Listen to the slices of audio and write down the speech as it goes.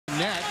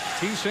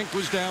Tesink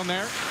was down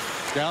there.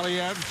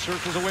 Galiev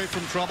circles away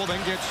from trouble,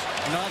 then gets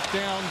knocked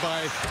down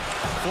by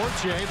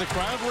Fortier. The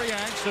crowd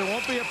reacts. There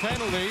won't be a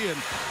penalty. And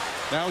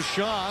now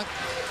Shaw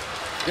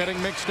getting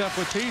mixed up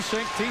with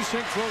Tesink.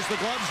 Tesink throws the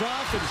gloves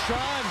off, and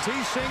Shaw and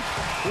Tesink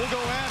will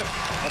go at it.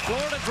 A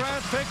Florida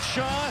draft pick,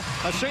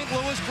 Shaw. A St.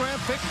 Louis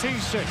draft pick,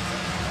 Tesink.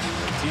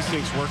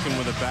 Tesink's working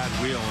with a bad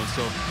wheel, and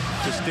so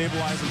to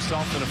stabilize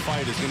himself in a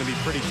fight is going to be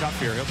pretty tough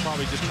here. He'll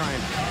probably just try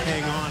and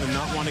hang on and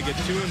not want to get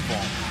too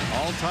involved.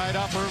 All tied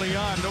up early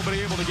on.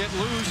 Nobody able to get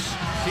loose.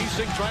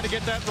 Tesink trying to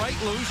get that right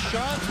loose.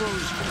 Shaw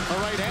throws a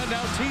right hand.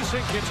 Now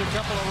Tesink gets a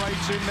couple of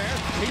rights in there.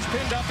 He's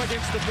pinned up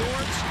against the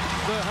boards.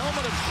 The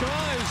helmet of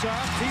Shaw is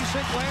off.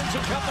 Tesink lands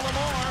a couple of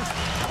more.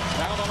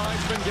 Now the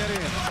linesmen get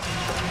in.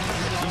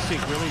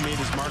 Tesink really made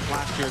his mark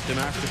last year at the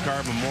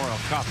MasterCard Memorial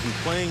Cup and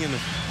playing in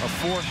a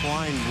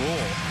fourth-line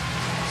role.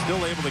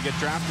 Still able to get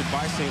drafted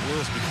by St.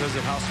 Louis because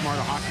of how smart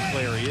a hockey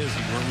player he is.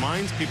 He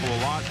reminds people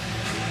a lot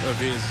of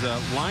his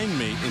line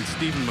mate in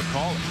Stephen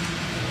McCauley.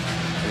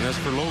 And as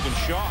for Logan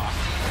Shaw,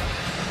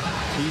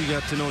 he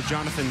got to know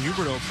Jonathan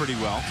Huberdeau pretty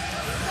well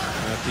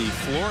at the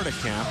Florida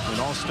camp. It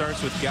all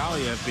starts with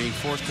Galiev being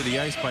forced to the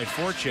ice by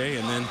Fortier,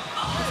 and then,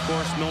 of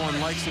course, no one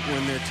likes it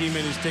when their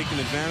teammate is taken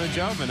advantage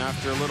of, and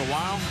after a little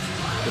while,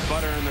 the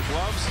butter in the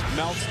gloves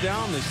melts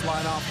down, they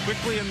slide off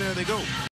quickly, and there they go.